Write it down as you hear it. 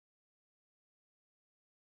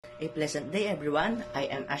A pleasant day, everyone. I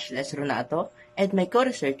am Ashles Ronato, and my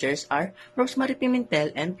co-researchers are Rosemary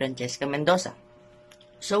Pimentel and Francesca Mendoza.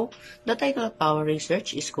 So, the title of our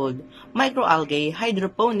research is called Microalgae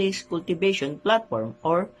Hydroponics Cultivation Platform,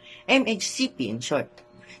 or MHCP in short.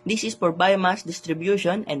 This is for biomass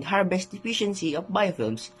distribution and harvest efficiency of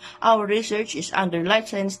biofilms. Our research is under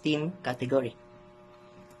Life Science Team category.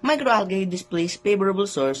 Microalgae displays favorable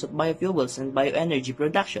source of biofuels and bioenergy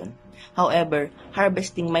production. However,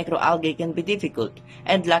 harvesting microalgae can be difficult,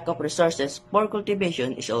 and lack of resources for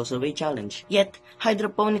cultivation is also a challenge. Yet,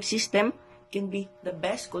 hydroponic system can be the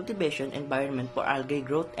best cultivation environment for algae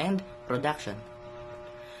growth and production.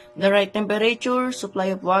 The right temperature, supply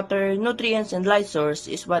of water, nutrients, and light source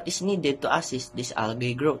is what is needed to assist this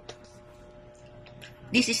algae growth.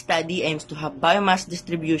 This study aims to have biomass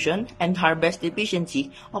distribution and harvest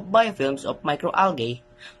efficiency of biofilms of microalgae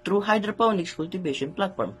through hydroponics cultivation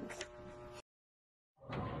platform.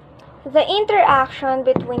 The interaction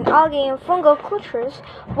between algae and fungal cultures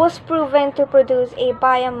was proven to produce a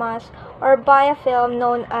biomass or biofilm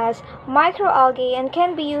known as microalgae and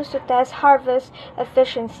can be used to test harvest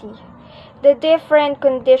efficiency. The different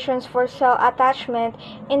conditions for cell attachment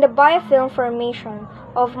in the biofilm formation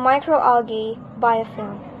of microalgae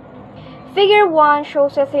biofilm. Figure 1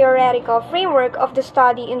 shows a theoretical framework of the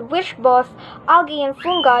study in which both algae and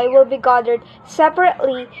fungi will be gathered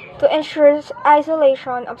separately to ensure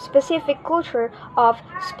isolation of specific culture of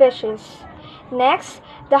species. Next,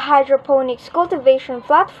 the hydroponics cultivation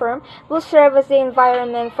platform will serve as the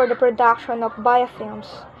environment for the production of biofilms.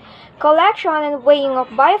 Collection and weighing of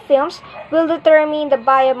biofilms will determine the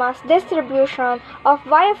biomass distribution of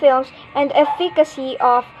biofilms and efficacy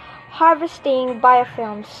of harvesting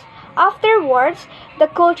biofilms. Afterwards, the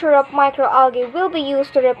culture of microalgae will be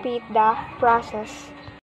used to repeat the process.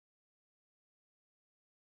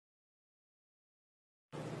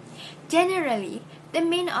 Generally, the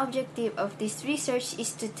main objective of this research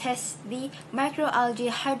is to test the microalgae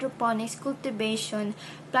hydroponics cultivation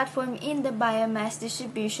platform in the biomass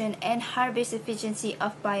distribution and harvest efficiency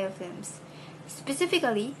of biofilms.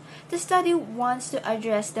 Specifically, the study wants to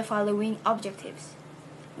address the following objectives.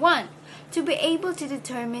 1. To be able to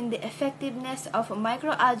determine the effectiveness of a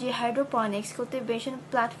microalgae hydroponics cultivation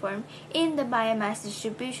platform in the biomass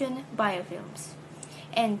distribution biofilms.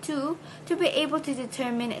 And 2. To be able to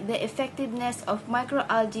determine the effectiveness of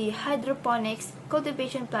microalgae hydroponics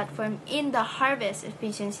cultivation platform in the harvest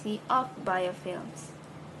efficiency of biofilms.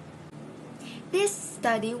 This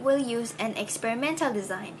study will use an experimental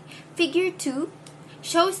design. Figure 2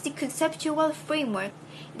 shows the conceptual framework.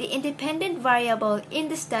 The independent variable in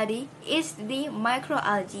the study is the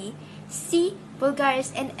microalgae, C.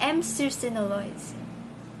 vulgaris and M. circinoloides.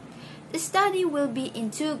 The study will be in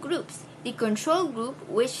two groups. The control group,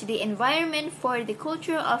 which the environment for the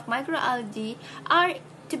culture of microalgae are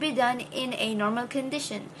to be done in a normal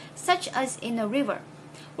condition, such as in a river,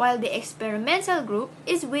 while the experimental group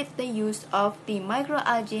is with the use of the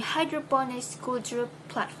microalgae hydroponics culture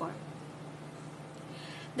platform.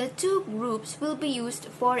 The two groups will be used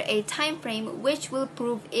for a time frame which will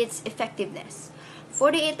prove its effectiveness: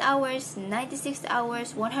 48 hours, 96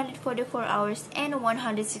 hours, 144 hours, and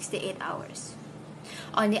 168 hours.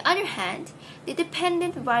 On the other hand, the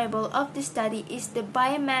dependent variable of the study is the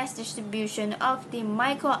biomass distribution of the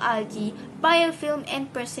microalgae biofilm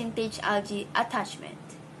and percentage algae attachment.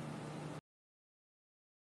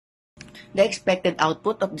 The expected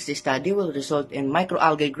output of this study will result in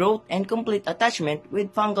microalgae growth and complete attachment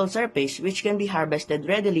with fungal surface, which can be harvested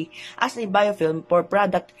readily as a biofilm for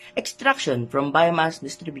product extraction from biomass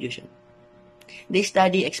distribution. The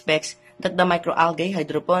study expects that the microalgae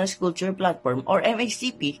hydroponics culture platform, or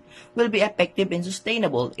MHCP, will be effective and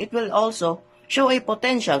sustainable. It will also show a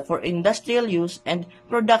potential for industrial use and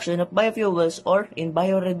production of biofuels or in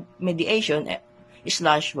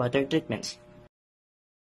bioremediation/water treatments.